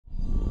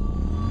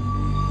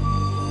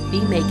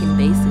Beat making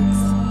basics.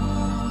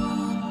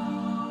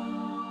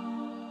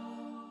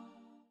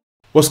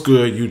 What's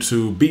good,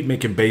 YouTube? Beat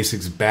Making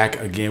Basics back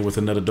again with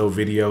another dope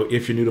video.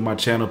 If you're new to my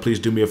channel, please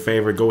do me a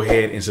favor, go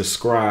ahead and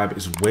subscribe,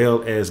 as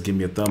well as give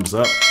me a thumbs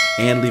up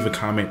and leave a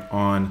comment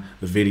on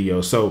the video.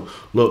 So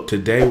look,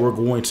 today we're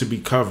going to be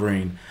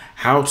covering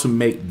how to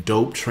make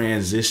dope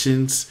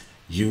transitions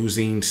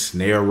using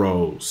snare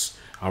rolls.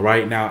 All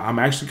right, now I'm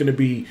actually going to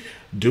be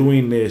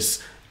doing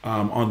this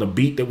on the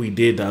beat that we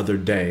did the other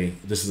day.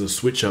 This is a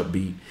switch up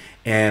beat,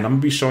 and I'm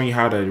gonna be showing you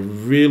how to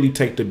really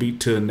take the beat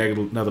to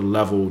another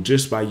level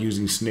just by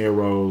using snare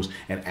rolls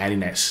and adding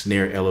that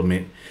snare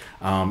element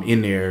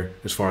in there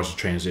as far as the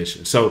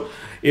transition. So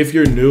if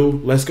you're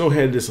new, let's go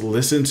ahead and just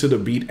listen to the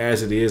beat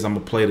as it is. I'm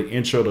gonna play the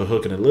intro, the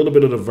hook, and a little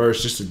bit of the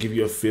verse just to give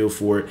you a feel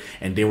for it,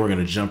 and then we're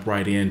gonna jump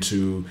right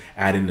into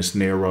adding the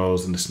snare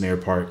rolls and the snare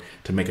part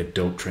to make a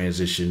dope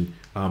transition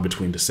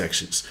between the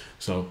sections.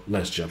 So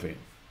let's jump in.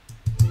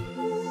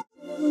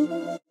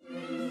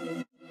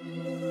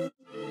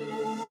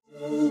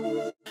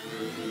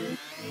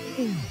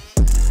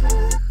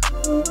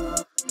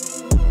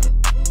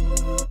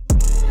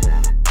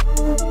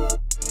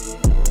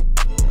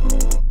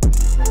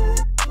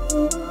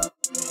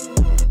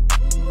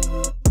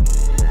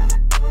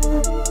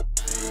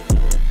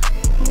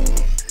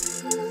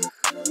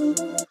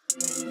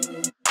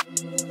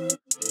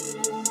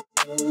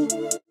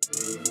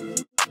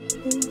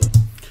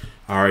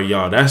 All right,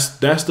 y'all, that's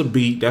the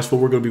beat. That's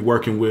what we're going to be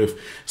working with.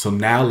 So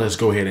now let's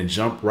go ahead and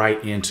jump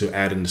right into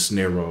adding the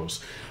snare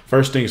rolls.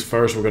 First things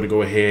first, we're going to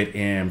go ahead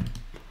and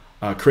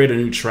create a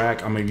new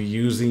track. I'm going to be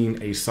using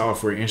a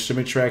software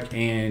instrument track,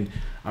 and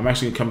I'm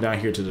actually going to come down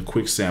here to the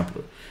quick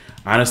sampler.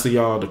 Honestly,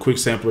 y'all, the quick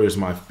sampler is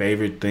my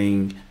favorite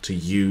thing to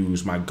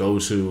use, my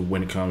go-to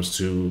when it comes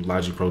to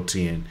Logic Pro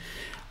 10.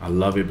 I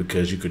love it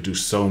because you could do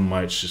so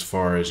much as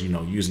far as, you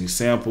know, using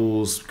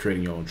samples,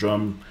 creating your own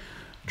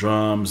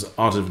drums,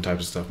 all different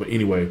types of stuff. But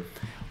anyway,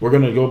 we're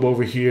gonna go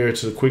over here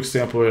to the quick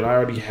sampler, and I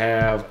already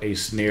have a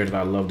snare that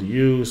I love to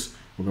use.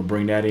 We're gonna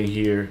bring that in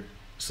here.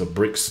 It's a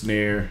Brick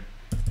snare.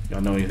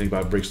 Y'all know anything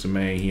about Brick's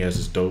domain? He has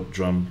his dope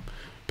drum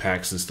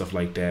packs and stuff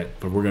like that,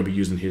 but we're gonna be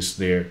using his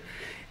snare.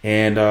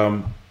 And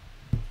I'm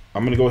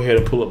gonna go ahead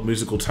and pull up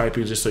musical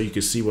typing just so you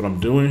can see what I'm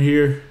doing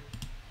here,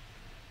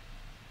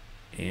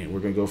 and we're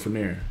gonna go from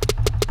there.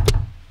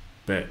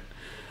 Bet.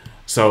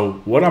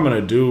 So what I'm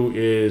gonna do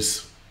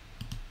is,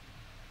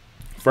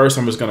 first,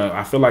 I'm just gonna,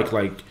 I feel like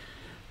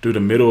through the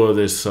middle of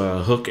this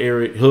hook,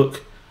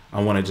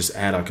 I wanna just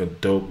add like a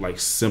dope, like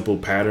simple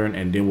pattern,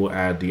 and then we'll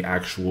add the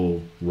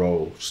actual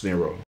roll, snare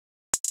roll.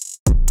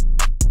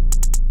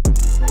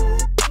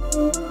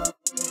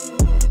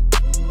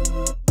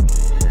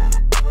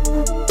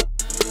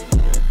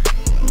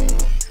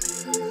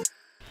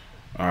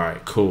 All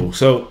right, cool.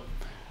 So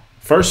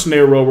first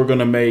snare roll we're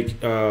gonna make,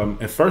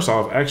 and first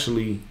off,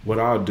 actually what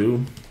I'll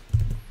do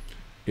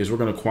is we're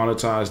gonna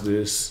quantize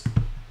this.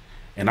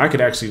 And I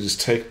could actually just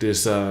take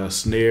this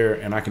snare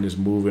and I can just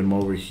move him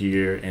over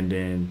here, and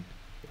then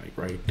like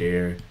right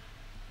there,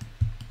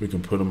 we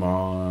can put them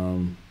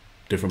on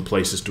different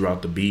places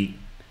throughout the beat.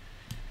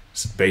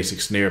 It's a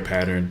basic snare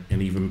pattern,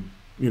 and even,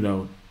 you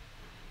know,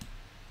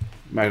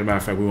 matter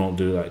of fact, we won't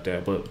do it like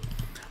that, but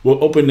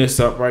we'll open this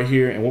up right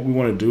here, and what we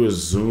want to do is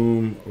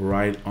zoom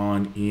right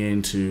on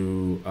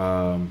into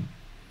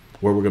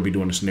where we're gonna be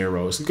doing the snare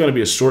roll. It's gonna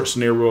be a short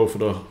snare roll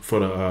for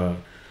the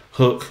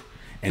hook.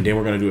 And then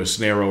we're going to do a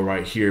snare roll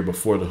right here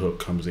before the hook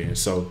comes in.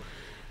 So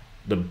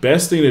the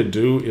best thing to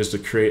do is to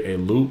create a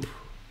loop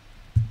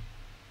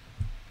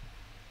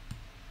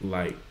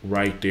like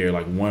right there,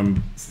 like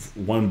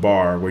one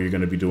bar where you're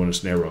going to be doing a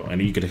snare roll.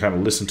 And you can kind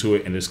of listen to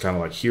it and just kind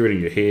of like hear it in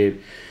your head.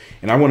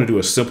 And I want to do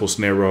a simple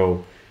snare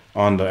roll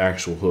on the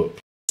actual hook.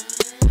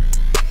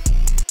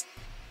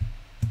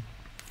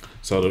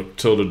 So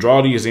to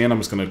draw these in, I'm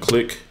just going to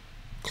click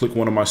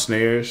one of my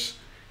snares,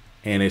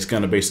 and it's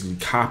going to basically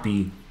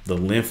copy the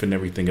length and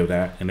everything of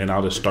that, and then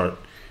I'll just start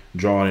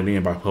drawing it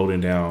in by holding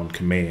down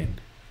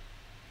Command.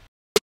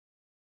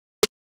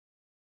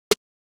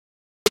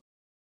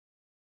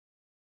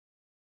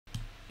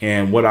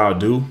 And what I'll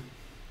do,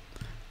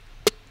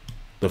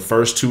 the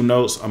first two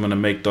notes, I'm gonna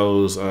make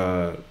those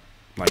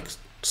like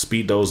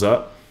speed those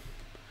up.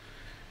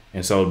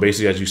 And so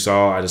basically, as you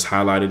saw, I just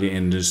highlighted it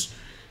and just,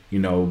 you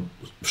know,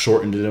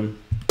 shortened them.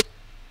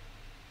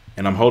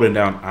 And I'm holding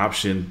down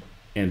Option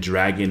and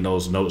dragging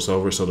those notes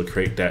over so to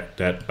create that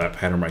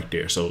pattern right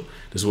there. So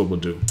this is what we'll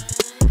do.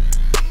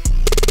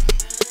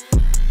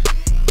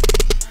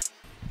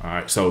 All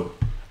right, so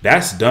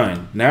that's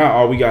done. Now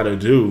all we gotta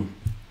do,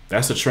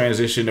 that's the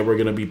transition that we're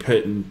gonna be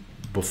putting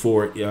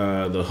before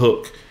the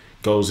hook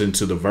goes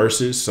into the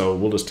verses. So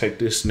we'll just take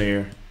this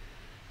snare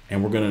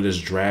and we're gonna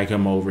just drag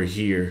him over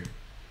here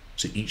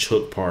to each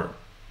hook part.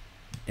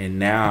 And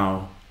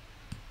now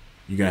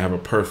you're gonna have a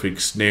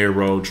perfect snare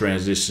roll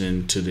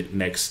transition to the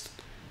next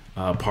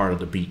part of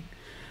the beat.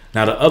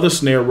 Now the other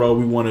snare roll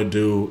we want to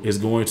do is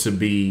going to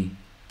be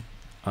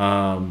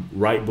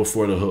right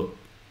before the hook.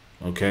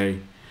 Okay,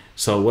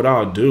 so what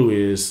I'll do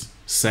is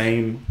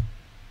same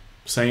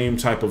Same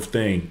type of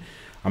thing.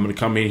 I'm going to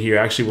come in here.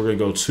 Actually, we're going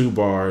to go 2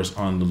 bars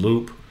on the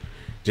loop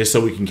just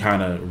so we can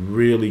kind of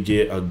really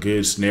get a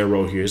good snare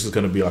roll here. This is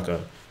going to be like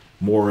a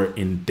more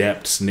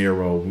in-depth snare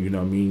roll, you know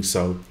what I mean?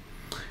 So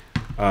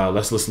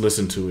let's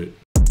listen to it.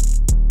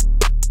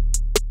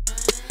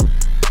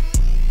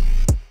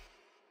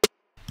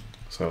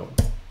 So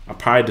I'll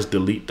probably just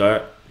delete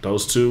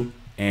those 2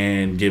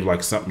 and give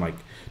like something like,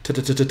 you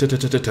know what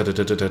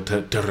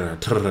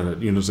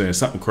I'm saying?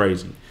 Something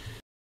crazy.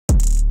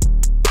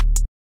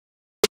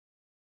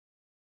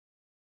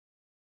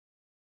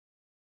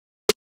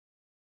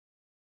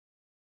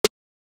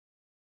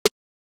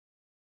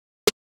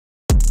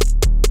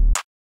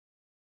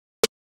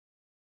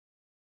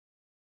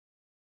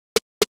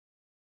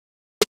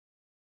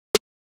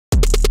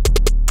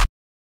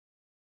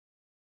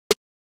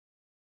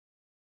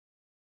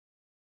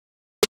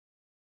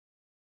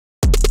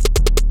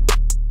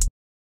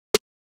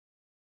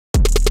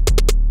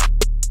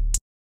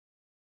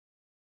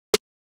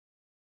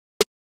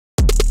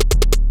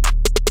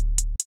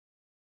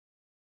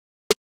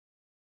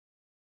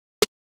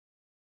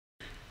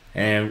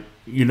 And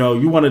you know,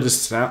 you want to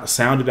just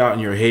sound it out in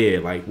your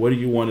head. Like, what do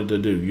you want it to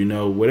do? You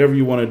know, whatever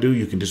you want to do,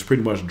 you can just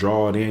pretty much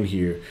draw it in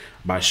here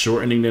by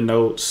shortening the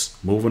notes,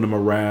 moving them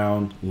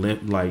around,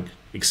 like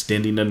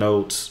extending the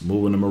notes,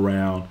 moving them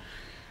around.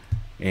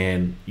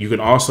 And you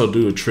can also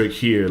do a trick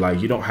here.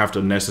 Like, you don't have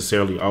to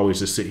necessarily always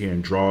just sit here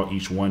and draw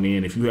each one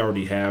in. If you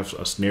already have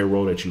a snare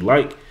roll that you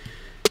like,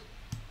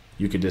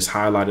 you can just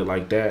highlight it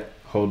like that,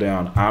 hold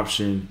down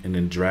Option, and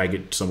then drag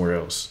it somewhere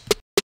else.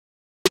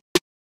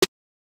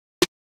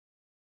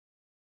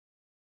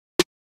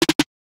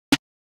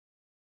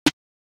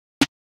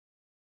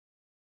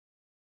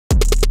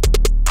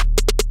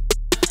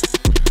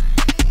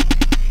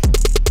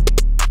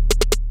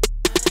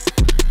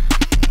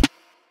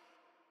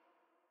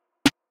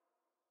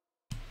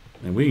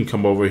 And we can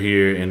come over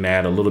here and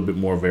add a little bit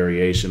more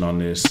variation on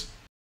this.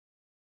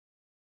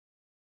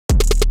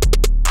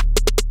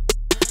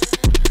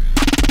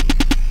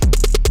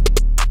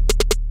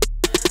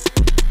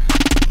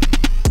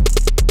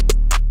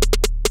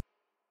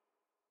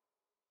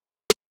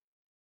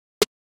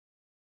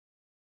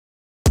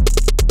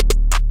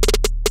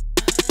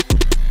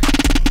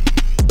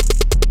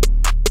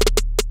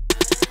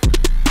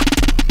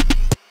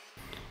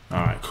 All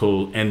right,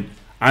 cool. And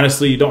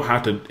honestly, you don't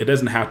have to. It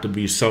doesn't have to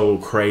be so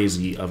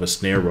crazy of a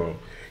snare roll.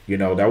 You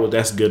know,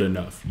 that's good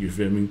enough. You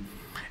feel me?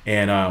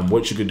 And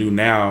what you could do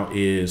now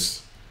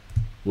is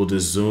we'll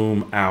just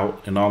zoom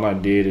out. And all I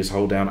did is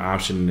hold down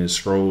Option and then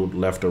scroll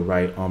left or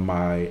right on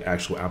my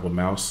actual Apple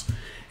mouse,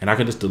 and I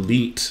can just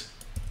delete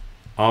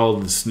all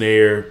the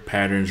snare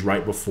patterns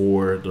right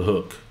before the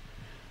hook.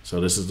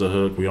 So this is the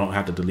hook. We don't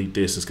have to delete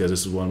this, because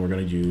this is one we're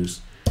going to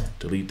use.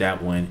 Delete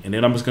that one, and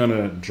then I'm just going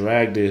to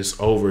drag this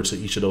over to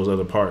each of those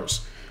other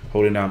parts.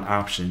 Holding down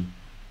Option,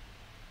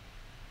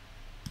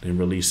 then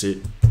release it.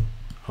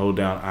 Hold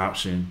down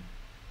Option,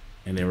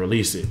 and then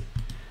release it.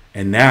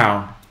 And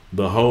now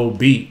the whole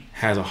beat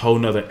has a whole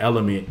nother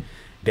element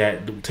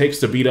that takes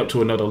the beat up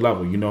to another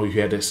level. You know,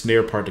 you have that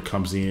snare part that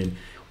comes in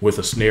with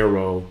a snare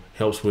roll,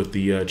 helps with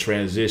the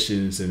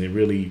transitions, and it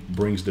really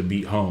brings the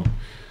beat home.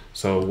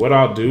 So what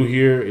I'll do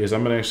here is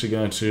I'm actually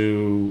going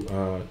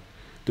to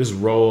just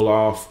roll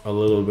off a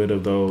little bit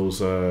of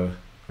those or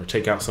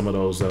take out some of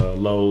those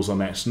lows on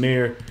that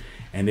snare,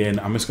 and then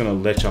I'm just gonna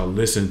let y'all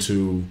listen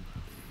to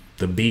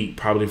the beat,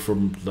 probably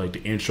from like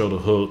the intro to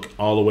hook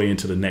all the way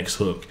into the next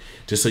hook,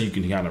 just so you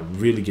can kind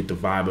of really get the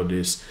vibe of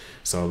this.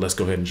 So let's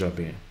go ahead and jump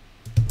in.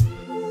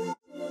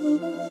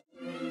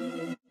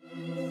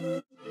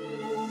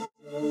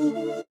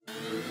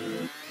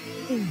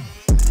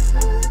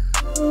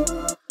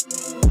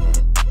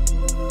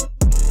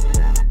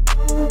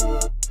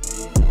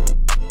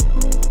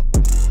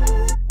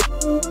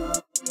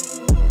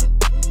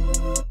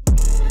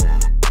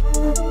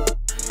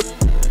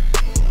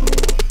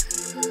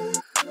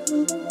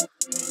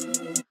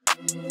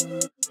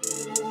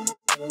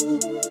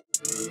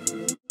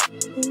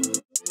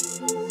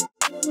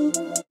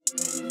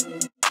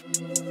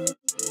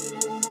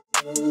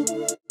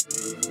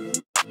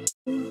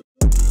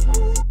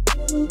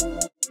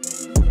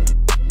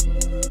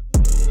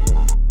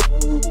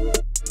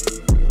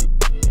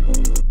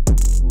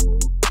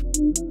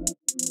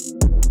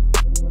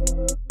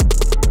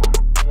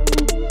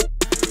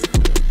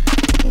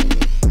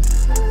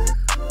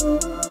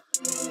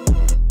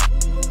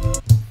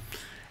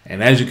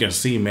 And as you can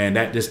see, man,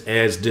 that just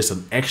adds just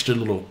an extra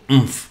little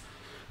oomph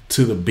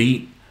to the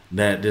beat,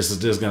 that this is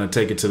just going to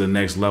take it to the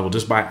next level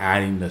just by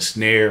adding the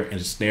snare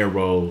and snare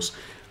rolls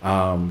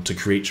to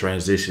create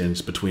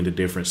transitions between the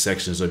different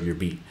sections of your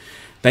beat.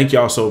 Thank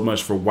y'all so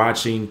much for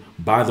watching.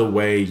 By the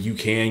way, you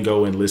can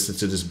go and listen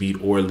to this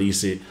beat or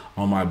lease it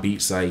on my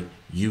beat site.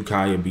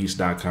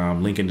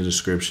 ukiabeats.com, link in the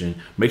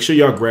description. Make sure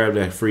y'all grab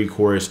that free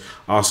course.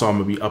 Also, I'm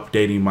gonna be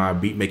updating my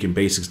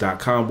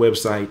beatmakingbasics.com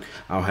website.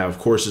 I'll have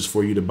courses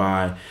for you to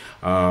buy,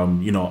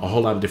 you know, a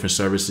whole lot of different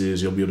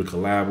services. You'll be able to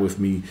collab with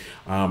me.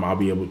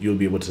 You'll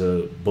be able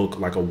to book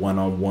like a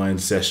one-on-one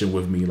session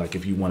with me, like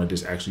if you want to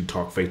just actually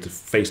talk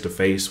face to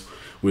face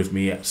with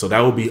me. So that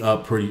will be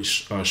up pretty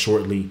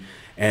shortly.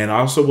 And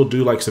also we'll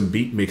do like some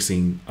beat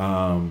mixing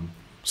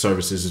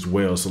services as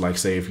well. So like,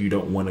 say if you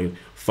don't want to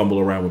fumble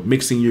around with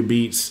mixing your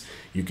beats,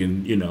 you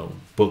can, you know,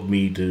 book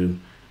me to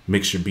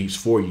mix your beats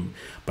for you.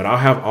 But I'll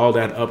have all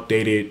that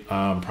updated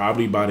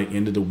probably by the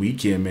end of the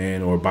weekend,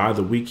 man, or by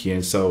the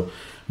weekend. So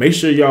make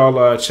sure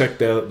y'all check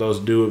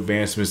those new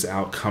advancements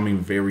out, coming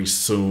very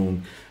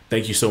soon.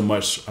 Thank you so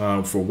much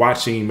for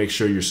watching. Make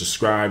sure you're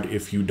subscribed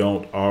if you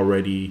don't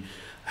already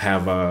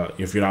have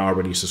if you're not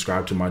already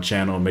subscribed to my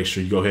channel. Make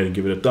sure you go ahead and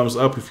give it a thumbs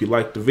up if you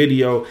like the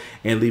video,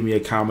 and leave me a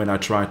comment. I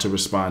try to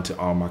respond to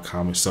all my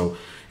comments. So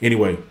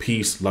anyway,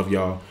 peace, love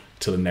y'all,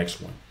 till the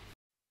next one.